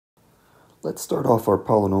Let's start off our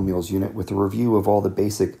polynomials unit with a review of all the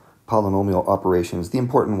basic polynomial operations, the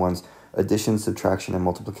important ones: addition, subtraction, and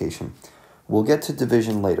multiplication. We'll get to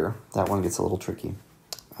division later. That one gets a little tricky.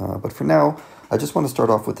 But for now, I just want to start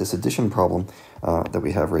off with this addition problem that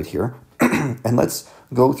we have right here. And let's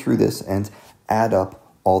go through this and add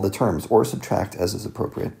up all the terms, or subtract as is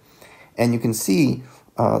appropriate. And you can see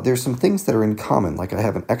there's some things that are in common, like I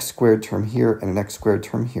have an x squared term here and an x squared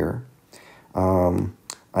term here.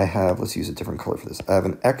 I have, let's use a different color for this. I have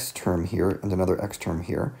an x term here and another x term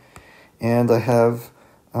here. And I have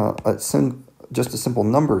just a simple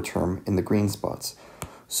number term in the green spots.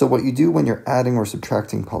 So what you do when you're adding or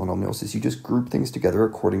subtracting polynomials is you just group things together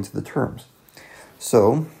according to the terms.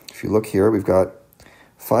 So if you look here, we've got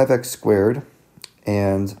 5x squared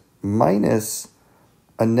and minus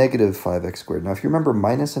a negative 5x squared. Now if you remember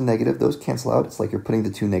minus and negative, those cancel out. It's like you're putting the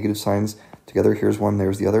two negative signs together. Here's one,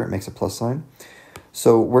 there's the other. It makes a plus sign.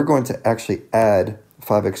 So we're going to actually add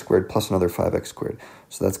 5x squared plus another 5x squared.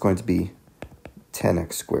 So that's going to be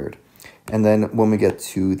 10x squared. And then when we get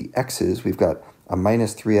to the x's, we've got a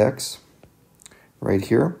minus 3x right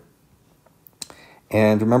here.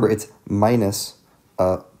 And remember, it's minus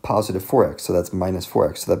positive 4x, so that's minus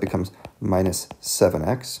 4x. So that becomes minus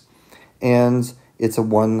 7x. And it's a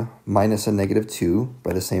 1 minus a negative 2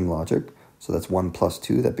 by the same logic. So that's 1 plus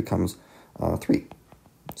 2, that becomes 3.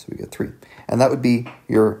 So we get 3. And that would be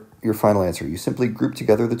your final answer. You simply group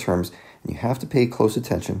together the terms, and you have to pay close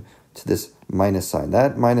attention to this minus sign.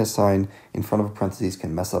 That minus sign in front of a parentheses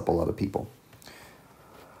can mess up a lot of people.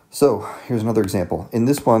 So here's another example. In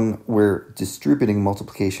this one, we're distributing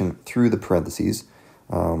multiplication through the parentheses.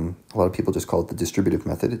 A lot of people just call it the distributive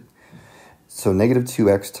method. So negative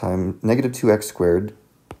 2x squared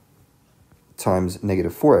times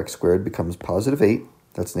negative 4x squared becomes positive 8.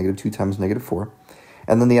 That's negative 2 times negative 4.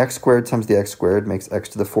 And then the x squared times the x squared makes x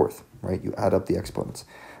to the 4th, right? You add up the exponents.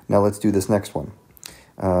 Now let's do this next one.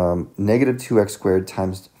 Negative 2x squared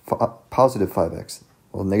times positive 5x.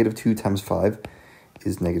 Well, negative 2 times 5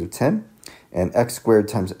 is negative 10. And x squared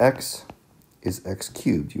times x is x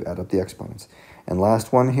cubed. You add up the exponents. And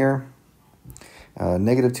last one here,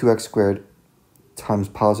 negative 2x squared times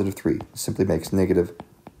positive 3 simply makes negative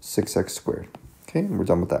 6x squared. Okay, and we're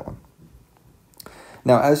done with that one.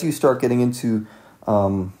 Now, as you start getting into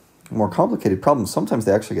more complicated problems, sometimes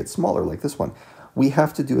they actually get smaller, like this one. We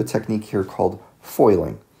have to do a technique here called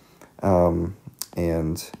foiling. And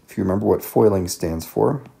if you remember what foiling stands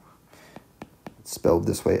for, it's spelled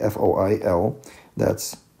this way, F-O-I-L.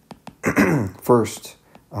 That's first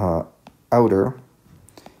outer,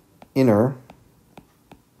 inner,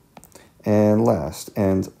 and last.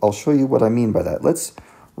 And I'll show you what I mean by that. Let's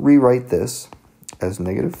rewrite this as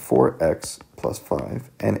negative 4x plus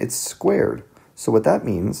 5, and it's squared. So what that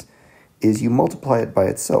means is you multiply it by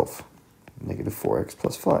itself, negative 4x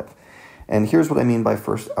plus 5. And here's what I mean by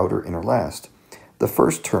first, outer, inner, last. The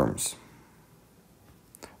first terms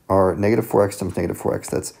are negative 4x times negative 4x.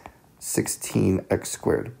 That's 16x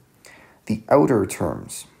squared. The outer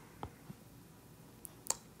terms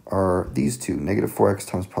are these two, negative 4x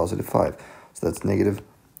times positive 5. So that's negative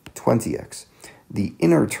 20x. The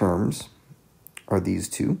inner terms are these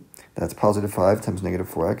two. That's positive 5 times negative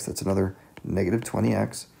 4x. That's another negative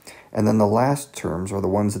 20x. And then the last terms are the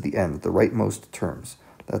ones at the end, the rightmost terms.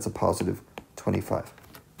 That's a positive 25.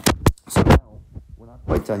 So now, we're not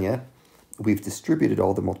quite done yet. We've distributed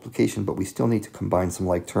all the multiplication, but we still need to combine some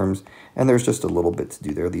like terms, and there's just a little bit to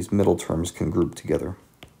do there. These middle terms can group together.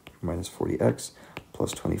 Minus 40x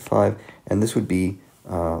plus 25, and this would be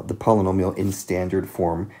the polynomial in standard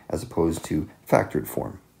form as opposed to factored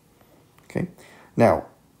form. Okay. Now,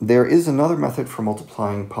 there is another method for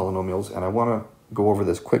multiplying polynomials, and I want to go over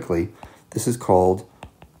this quickly. This is called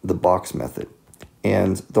the box method.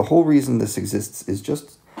 And the whole reason this exists is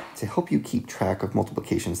just to help you keep track of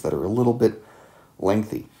multiplications that are a little bit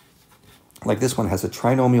lengthy. Like this one has a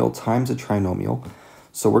trinomial times a trinomial.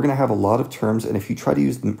 So we're going to have a lot of terms, and if you try to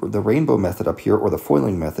use the rainbow method up here or the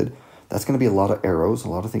foiling method, that's going to be a lot of arrows, a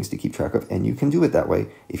lot of things to keep track of, and you can do it that way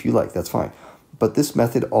if you like, that's fine. But this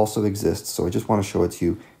method also exists, so I just want to show it to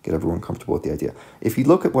you, get everyone comfortable with the idea. If you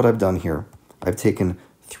look at what I've done here, I've taken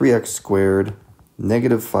 3x squared,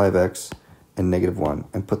 negative 5x, and negative 1,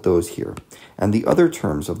 and put those here. And the other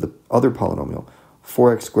terms of the other polynomial,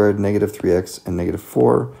 4x squared, negative 3x, and negative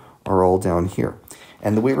 4, are all down here.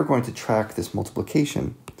 And the way we're going to track this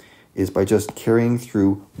multiplication is by just carrying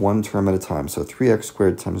through one term at a time. So 3x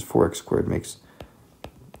squared times 4x squared makes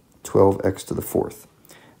 12x to the 4th.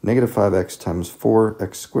 Negative 5x times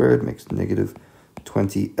 4x squared makes negative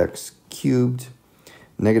 20x cubed.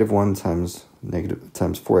 Negative 1 times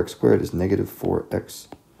 4x squared is negative 4x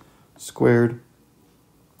squared.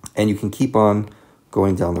 And you can keep on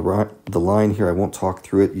going down the line here. I won't talk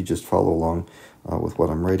through it. You just follow along with what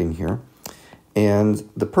I'm writing here. And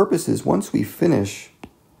the purpose is once we finish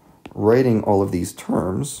writing all of these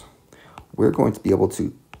terms, we're going to be able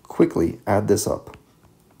to quickly add this up,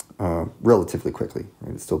 relatively quickly.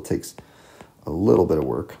 Right? It still takes a little bit of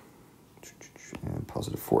work. And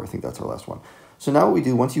positive 4, I think that's our last one. So now what we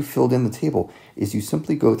do, once you've filled in the table, is you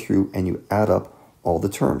simply go through and you add up all the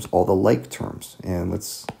terms, all the like terms. And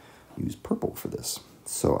let's use purple for this.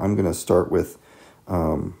 So I'm going to start with,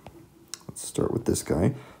 let's start with this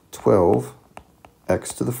guy,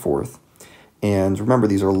 12x to the 4th. And remember,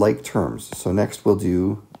 these are like terms. So next we'll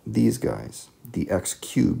do these guys, the x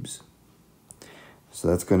cubes. So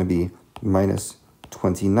that's going to be minus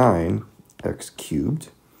 29x cubed.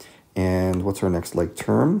 And what's our next like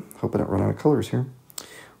term? Hope I don't run out of colors here.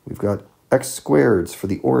 We've got x squareds for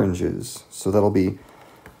the oranges. So that'll be,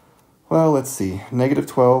 well, let's see. Negative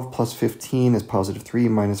 12 plus 15 is positive 3,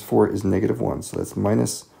 minus 4 is negative 1. So that's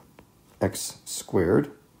minus x squared.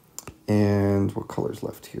 And what color's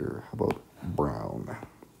left here? How about brown?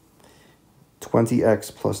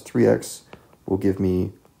 20x plus 3x will give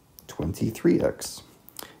me 23x.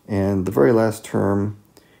 And the very last term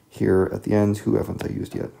here at the end, who haven't I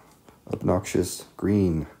used yet? Obnoxious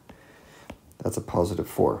green. That's a positive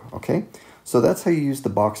 4, okay? So that's how you use the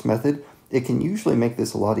box method. It can usually make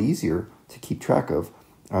this a lot easier to keep track of,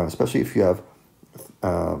 especially if you have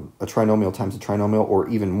a trinomial times a trinomial or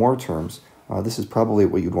even more terms. This is probably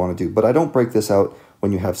what you'd want to do. But I don't break this out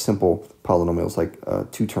when you have simple polynomials like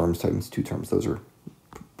 2 terms times 2 terms. Those are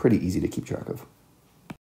pretty easy to keep track of.